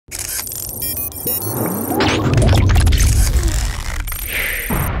Hey,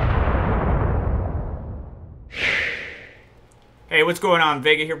 what's going on?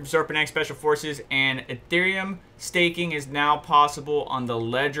 Vega here from Serpent Special Forces, and Ethereum staking is now possible on the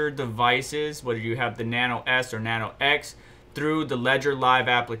Ledger devices, whether you have the Nano S or Nano X, through the Ledger Live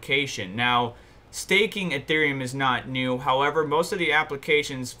application. Now, staking Ethereum is not new. However, most of the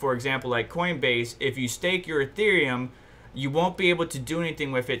applications, for example, like Coinbase, if you stake your Ethereum, you won't be able to do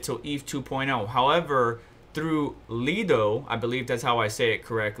anything with it till ETH 2.0. However, through Lido, I believe that's how I say it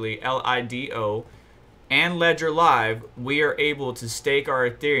correctly, L-I-D-O, and Ledger Live, we are able to stake our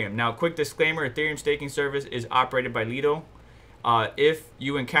Ethereum. Now, quick disclaimer, Ethereum staking service is operated by Lido. If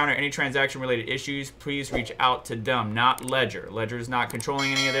you encounter any transaction-related issues, please reach out to them, not Ledger. Ledger is not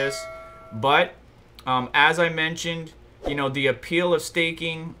controlling any of this. But, as I mentioned, you know, the appeal of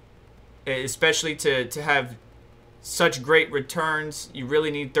staking, especially to have such great returns, you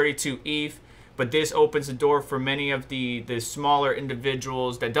really need 32 ETH. But this opens the door for many of the smaller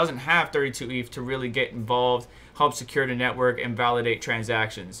individuals that doesn't have 32 ETH to really get involved, help secure the network, and validate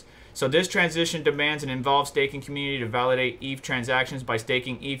transactions. So this transition demands an involved staking community to validate ETH transactions. By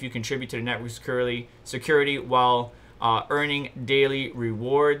staking ETH, you contribute to the network security while earning daily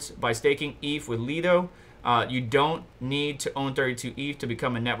rewards. By staking ETH with Lido, you don't need to own 32 ETH to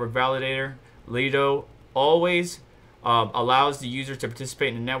become a network validator. Lido always allows the user to participate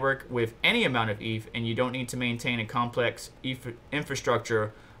in the network with any amount of ETH, and you don't need to maintain a complex ETH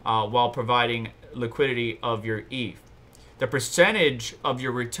infrastructure while providing liquidity of your ETH. The percentage of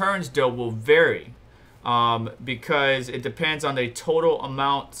your returns, though, will vary because it depends on the total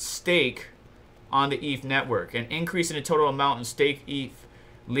amount stake on the ETH network. An increase in the total amount in stake ETH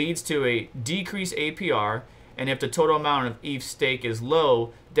leads to a decreased APR, and if the total amount of ETH stake is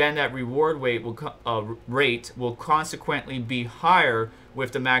low, then that reward rate will consequently be higher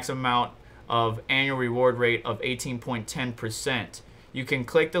with the maximum amount of annual reward rate of 18.10%. You can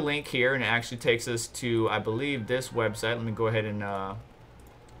click the link here, and it actually takes us to, I believe, this website. Let me go ahead and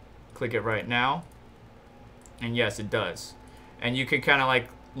click it right now. And yes, it does. And you can kind of like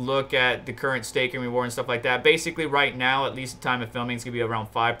look at the current staking reward and stuff like that. Basically, right now, at least the time of filming, it's going to be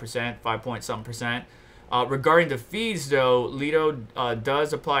around 5%, 5 point something percent. Regarding the fees, though, Lido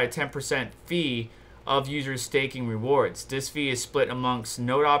does apply a 10% fee of users staking rewards. This fee is split amongst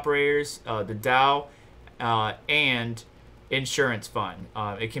node operators, the DAO, and insurance fund.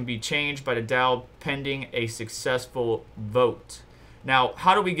 It can be changed by the DAO pending a successful vote. Now,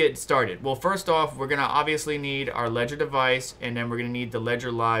 how do we get started? Well, first off, we're going to obviously need our Ledger device, and then we're going to need the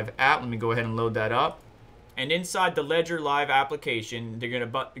Ledger Live app. Let me go ahead and load that up. And inside the Ledger Live application, they're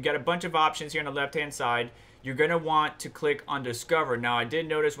gonna get a bunch of options here on the left-hand side. You're going to want to click on Discover. Now, I did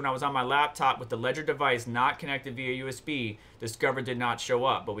notice when I was on my laptop with the Ledger device not connected via USB, Discover did not show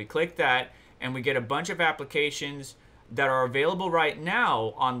up. But we click that, and we get a bunch of applications that are available right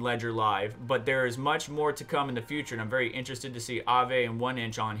now on Ledger Live, but there is much more to come in the future, and I'm very interested to see Aave and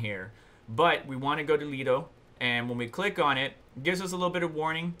 1inch on here. But we want to go to Lido, and when we click on it, it gives us a little bit of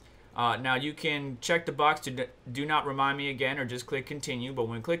warning. Now you can check the box to do not remind me again, or just click continue. But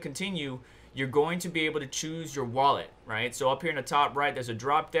when we click continue, you're going to be able to choose your wallet, right? So up here in the top right, there's a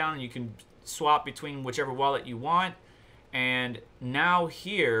drop down, and you can swap between whichever wallet you want. And now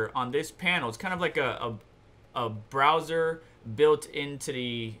here on this panel, it's kind of like a browser built into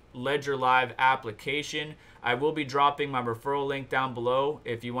the Ledger Live application. I will be dropping my referral link down below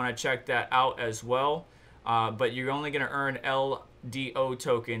if you want to check that out as well. But you're only going to earn LDO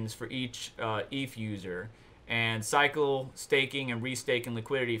tokens for each ETH user, and cycle staking and restaking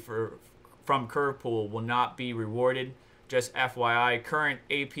liquidity from Curve Pool will not be rewarded. Just FYI, current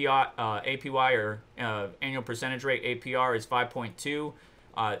APY or annual percentage rate APR is 5.2.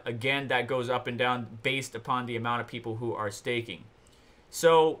 Again, that goes up and down based upon the amount of people who are staking.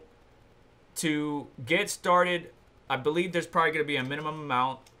 So to get started, I believe there's probably going to be a minimum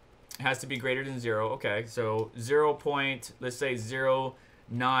amount. It has to be greater than 0. Okay, so 0. Let's say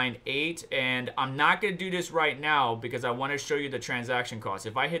 0.98, and I'm not going to do this right now because I want to show you the transaction cost.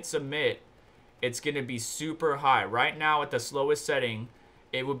 If I hit submit, it's going to be super high. Right now at the slowest setting,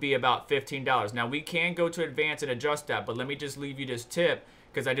 it would be about $15. Now we can go to advanced and adjust that, but let me just leave you this tip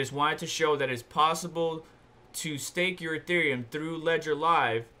because I just wanted to show that it's possible to stake your Ethereum through Ledger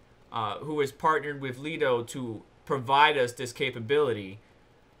Live, who is partnered with Lido to provide us this capability.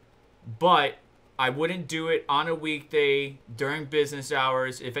 But I wouldn't do it on a weekday during business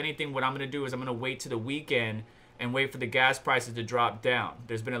hours. If anything, what I'm going to do is I'm going to wait to the weekend and wait for the gas prices to drop down.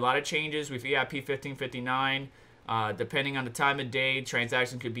 There's been a lot of changes with EIP 1559. Depending on the time of day,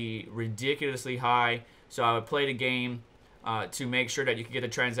 transactions could be ridiculously high. So I would play the game to make sure that you can get the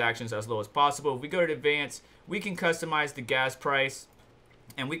transactions as low as possible. If we go to advanced, we can customize the gas price,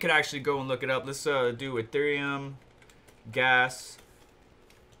 and we could actually go and look it up. Let's do Ethereum gas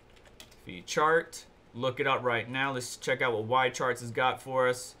fee chart. Look it up right now. Let's check out what Y Charts has got for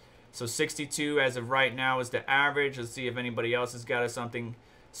us. So 62 as of right now is the average. Let's see if anybody else has got us something.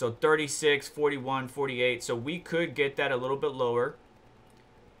 So 36, 41, 48. So we could get that a little bit lower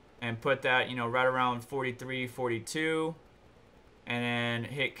and put that, you know, right around 43, 42, and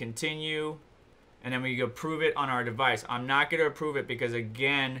then hit continue, and then we can approve it on our device. I'm not going to approve it because,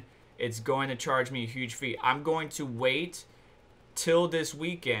 again, it's going to charge me a huge fee. I'm going to wait till this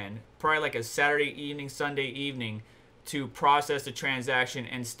weekend, probably like a Saturday evening, Sunday evening, to process the transaction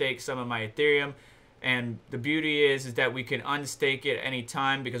and stake some of my Ethereum. And the beauty is that we can unstake it any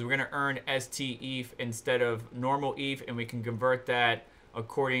time because we're going to earn ST ETH instead of normal ETH, and we can convert that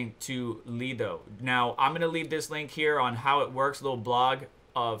according to Lido. Now, I'm going to leave this link here on how it works, a little blog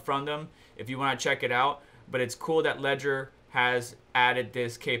from them if you want to check it out. But it's cool that Ledger has added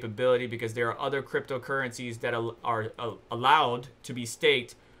this capability because there are other cryptocurrencies that are allowed to be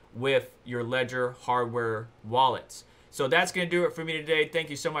staked with your Ledger hardware wallets. So that's going to do it for me today. Thank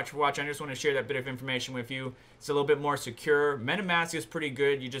you so much for watching. I just want to share that bit of information with you. It's a little bit more secure. MetaMask is pretty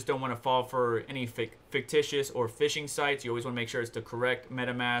good. You just don't want to fall for any fictitious or phishing sites. You always want to make sure it's the correct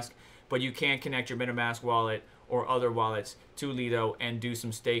MetaMask. But you can connect your MetaMask wallet or other wallets to Lido and do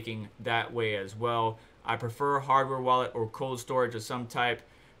some staking that way as well. I prefer hardware wallet or cold storage of some type,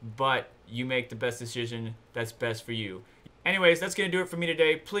 but you make the best decision that's best for you. Anyways, that's going to do it for me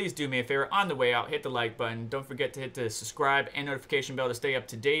today. Please do me a favor on the way out. Hit the like button. Don't forget to hit the subscribe and notification bell to stay up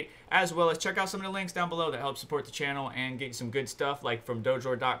to date, as well as check out some of the links down below that help support the channel and get you some good stuff, like from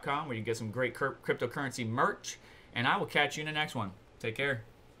Dojo.com, where you get some great cryptocurrency merch. And I will catch you in the next one. Take care.